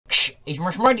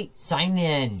Agent Marty, signing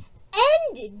in.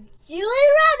 And Julie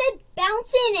Rabbit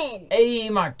bouncing in. Hey,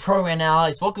 my program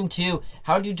allies, welcome to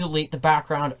how do you delete the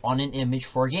background on an image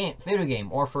for a video game,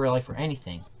 or for really for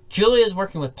anything. Julia is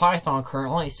working with Python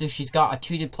currently, so she's got a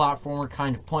 2D platformer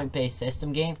kind of point-based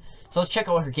system game. So let's check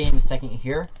out her game a second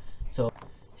here. So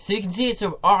you can see it's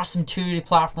an awesome 2D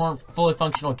platform, fully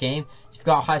functional game. You've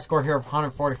got a high score here of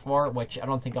 144, which I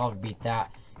don't think I'll ever beat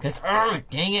that. Because,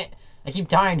 dang it, I keep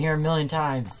dying here a million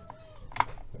times.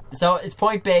 So it's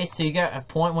point based, so you get a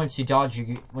point once you dodge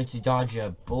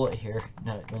a bullet here.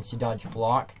 No, once you dodge a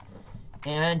block.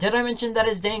 And did I mention that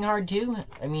is dang hard too?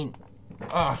 I mean,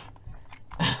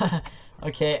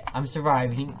 okay, I'm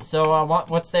surviving. So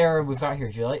what's there we've got here,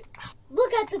 Julie?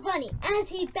 Look at the bunny as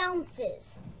he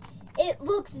bounces. It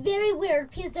looks very weird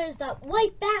because there's that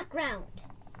white background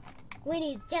when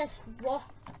he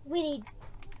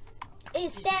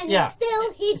is standing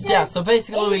still. He does. So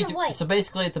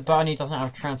basically, the bunny doesn't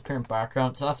have a transparent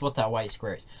background. So that's what that white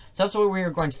square is. So that's what we were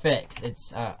going to fix.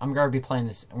 It's I'm gonna play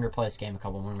this game a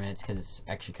couple more minutes because it's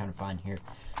actually kind of fun here.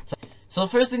 So the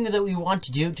first thing that we want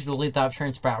to do to delete that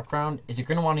transparent background is you're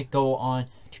gonna want to go on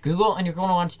to Google and you're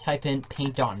gonna want to type in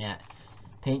paint.net,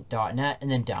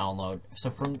 and then download. So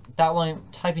from that line,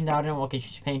 typing that in will get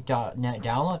you to paint.net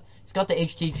download. It's got the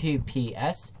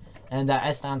HTTPS. And that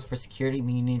S stands for security,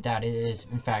 meaning that it is,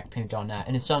 in fact, paint.net.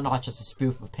 And it's not just a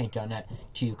spoof of paint.net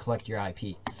to collect your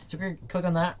IP. So we're going to click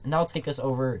on that, and that'll take us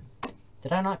over...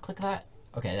 Did I not click that?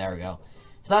 Okay, there we go.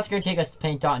 So that's going to take us to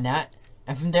paint.net.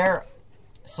 And from there,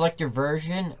 select your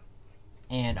version.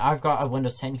 And I've got a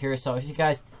Windows 10 here, so if you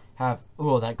guys have...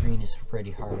 Ooh, that green is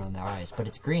pretty hard on the eyes. But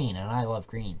it's green, and I love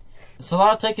green. So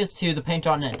that'll take us to the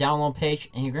paint.net download page.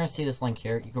 And you're going to see this link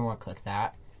here. You're going to want to click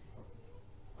that.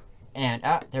 And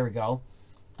there we go.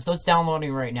 So it's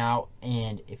downloading right now,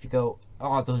 and if you go,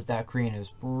 that green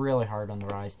is really hard on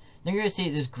the eyes. Then you're gonna see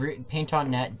this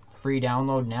paint.net free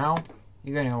download now.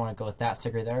 You're gonna want to go with that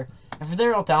sticker there, and from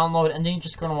there it'll download, and then you're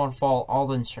just gonna want to follow all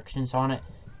the instructions on it.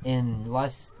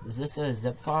 Unless is this a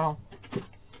zip file?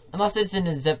 Unless it's in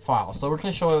a zip file. So we're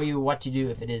gonna show you what to do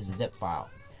if it is a zip file.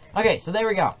 Okay, so there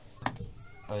we go.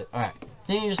 All right.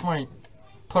 Then you just want to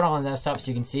put it on the desktop so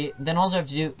you can see it. Then all you have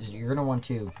to do is you're gonna want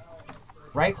to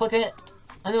right click it,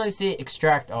 and then you see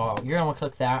extract all. You're gonna want to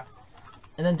click that,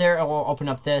 and then there it will open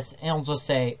up this, and it'll just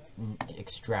say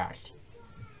extract.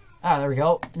 There we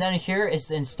go. And then here is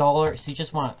the installer, so you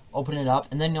just want to open it up,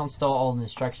 and then you'll install all the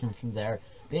instructions from there.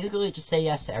 Basically, just say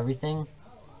yes to everything,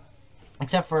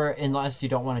 except for unless you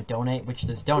don't want to donate, which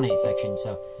there's donate section.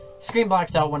 So the screen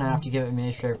blacks out when I have to give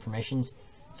administrative permissions.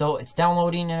 So it's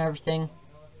downloading and everything.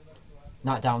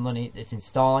 Not downloading, it's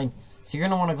installing. So you're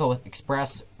gonna want to go with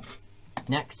Express.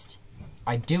 Next,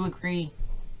 I do agree,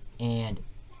 and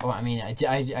I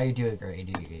do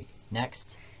agree.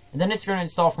 Next, and then it's going to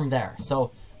install from there.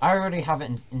 So I already have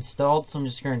it installed, so I'm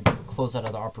just going to close out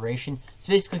of the operation. So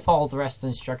basically, follow the rest of the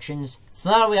instructions. So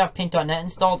now that we have paint.net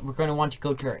installed, we're going to want to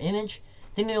go to our image.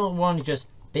 Then you'll want to just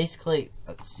basically,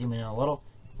 let's zoom in a little,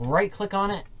 right click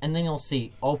on it, and then you'll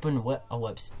see open with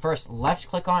whoops. First, left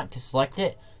click on it to select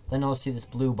it. Then you'll see this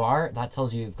blue bar that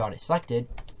tells you you've got it selected.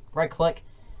 Right click.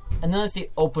 And then let's see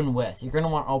open with. You're going to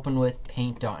want to open with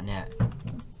paint.net.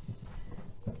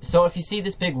 So if you see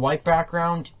this big white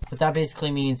background, what that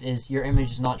basically means is your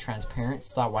image is not transparent.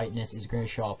 So that whiteness is going to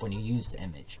show up when you use the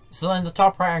image. So in the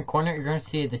top right hand corner, you're going to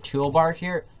see the toolbar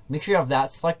here. Make sure you have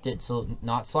that selected. So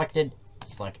not selected,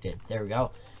 selected. There we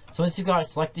go. So once you've got it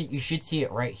selected, you should see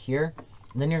it right here.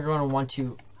 And then you're going to want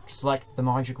to select the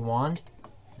magic wand.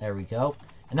 There we go.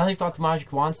 And now that you've got the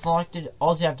magic wand selected,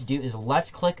 all you have to do is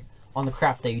left click on the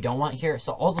crap that you don't want here,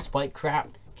 so all this white crap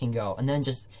can go, and then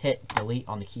just hit delete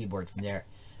on the keyboard from there.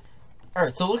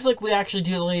 Alright, so it looks like we actually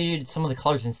deleted some of the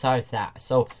colors inside of that,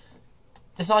 so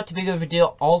it's not too big of a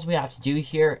deal. All we have to do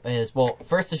here is, well,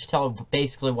 first I should tell you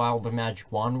basically how the magic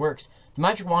wand works. The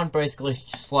magic wand basically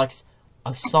selects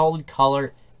a solid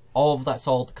color, all of that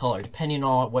solid color, depending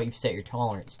on what you've set your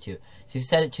tolerance to. So if you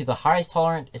set it to the highest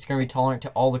tolerant, it's going to be tolerant to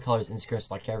all the colors, and it's going to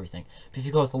select everything. But if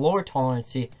you go with the lower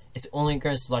tolerance, it's only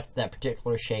going to select that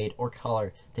particular shade or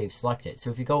color that you've selected. So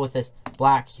if you go with this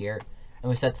black here, and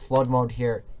we set the flood mode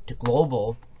here to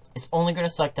global, it's only going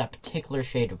to select that particular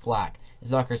shade of black.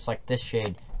 It's not going to select this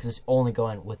shade, because it's only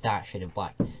going with that shade of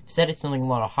black. If you set it to something a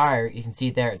lot higher, you can see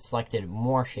there it's selected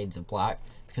more shades of black,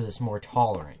 because it's more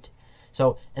tolerant.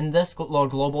 So, and this little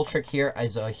global trick here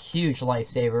is a huge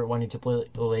lifesaver when you're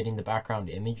deleting the background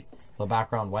image, the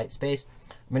background white space.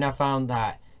 I mean, I found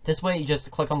that this way you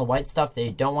just click on the white stuff that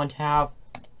you don't want to have.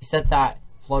 You set that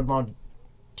flood mode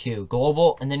to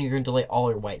global, and then you're going to delete all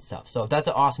your white stuff. So that's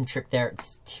an awesome trick there.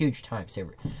 It's a huge time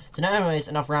saver. So now anyways,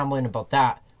 enough rambling about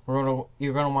that.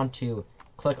 You're going to want to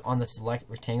click on the select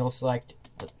rectangle select,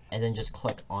 and then just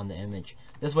click on the image.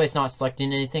 This way it's not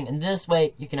selecting anything, and this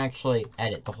way you can actually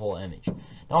edit the whole image.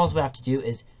 Now all we have to do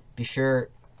is be sure,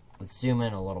 let's zoom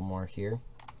in a little more here.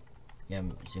 Yeah,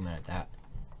 zoom in at that.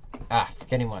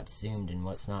 Forgetting what's zoomed and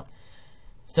what's not.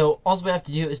 So all we have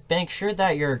to do is make sure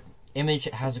that your image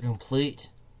has a complete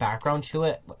background to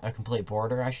it, a complete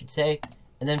border I should say,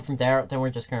 and then from there, then we're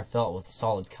just going to fill it with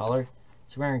solid color.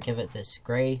 So we're going to give it this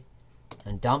gray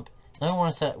and dump. We're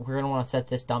going to want to set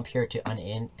this dump here to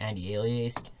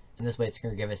anti-aliased, and this way it's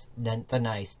going to give us the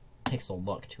nice pixel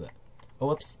look to it. Oh,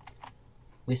 whoops.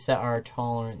 We set our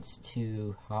tolerance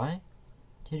to high,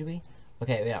 did we?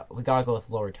 Okay, yeah, we gotta go with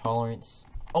lower tolerance.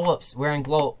 Oh, whoops, we're in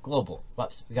global.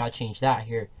 Whoops, we gotta change that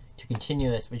here to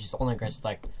continuous, which is only going to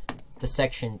select the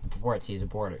section before it sees a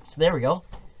border. So there we go.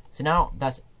 So now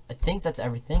I think that's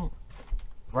everything.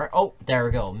 Right? Oh, there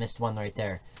we go. Missed one right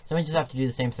there. So we just have to do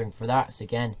the same thing for that. So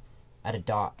again, add a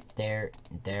dot there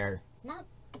and there. Not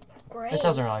great. It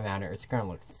doesn't really matter. It's gonna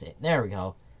look the same. There we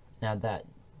go. Now that,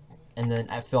 and then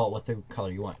I fill it with the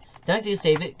color you want. Then if you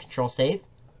save it, Control Save.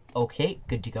 Okay,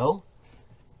 good to go.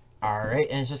 Alright,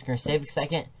 and it's just going to save a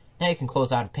second. Now you can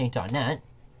close out of Paint.net.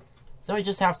 So I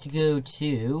just have to go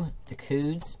to the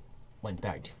codes. Went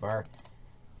back too far.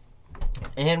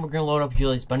 And we're going to load up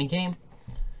Julie's Bunny game.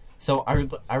 So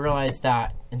I realized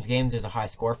that in the game there's a high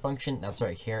score function. That's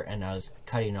right here. And I was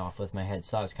cutting off with my head,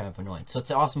 so that was kind of annoying. So it's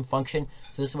an awesome function.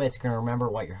 So this way it's going to remember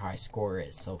what your high score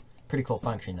is. So pretty cool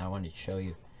function that I wanted to show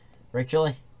you. Right,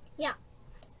 Julie? Yeah.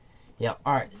 Yeah,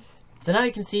 alright. So now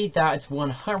you can see that it's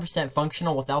 100%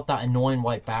 functional without that annoying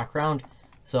white background.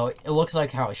 So it looks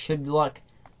like how it should look,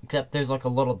 except there's like a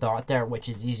little dot there, which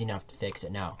is easy enough to fix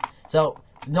it now. So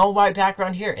no white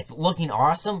background here. It's looking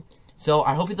awesome. So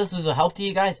I hope this was a help to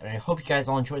you guys, and I hope you guys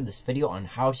all enjoyed this video on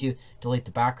how to delete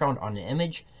the background on an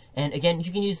image. And again,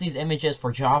 you can use these images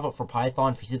for Java, for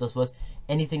Python, for C++,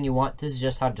 anything you want. This is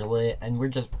just how to delete it, and we're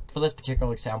just, for this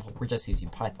particular example, we're just using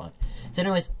Python. So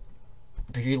anyways,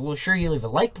 be sure you leave a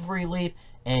like before you leave,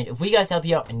 and if we guys help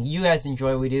you out and you guys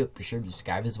enjoy what we do, be sure to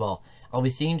subscribe as well. I'll be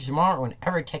seeing you tomorrow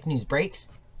whenever tech news breaks.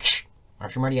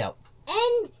 Martian Marty out.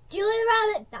 And Julie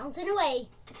the Rabbit bouncing away.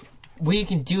 We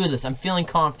can do this. I'm feeling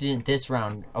confident this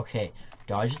round. Okay,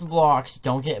 dodge the blocks,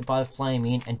 don't get by the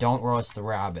flaming, and don't roast the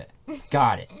rabbit.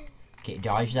 Got it. Okay,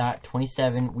 dodge that.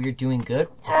 27. We're doing good.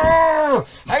 I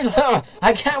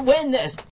can't win this.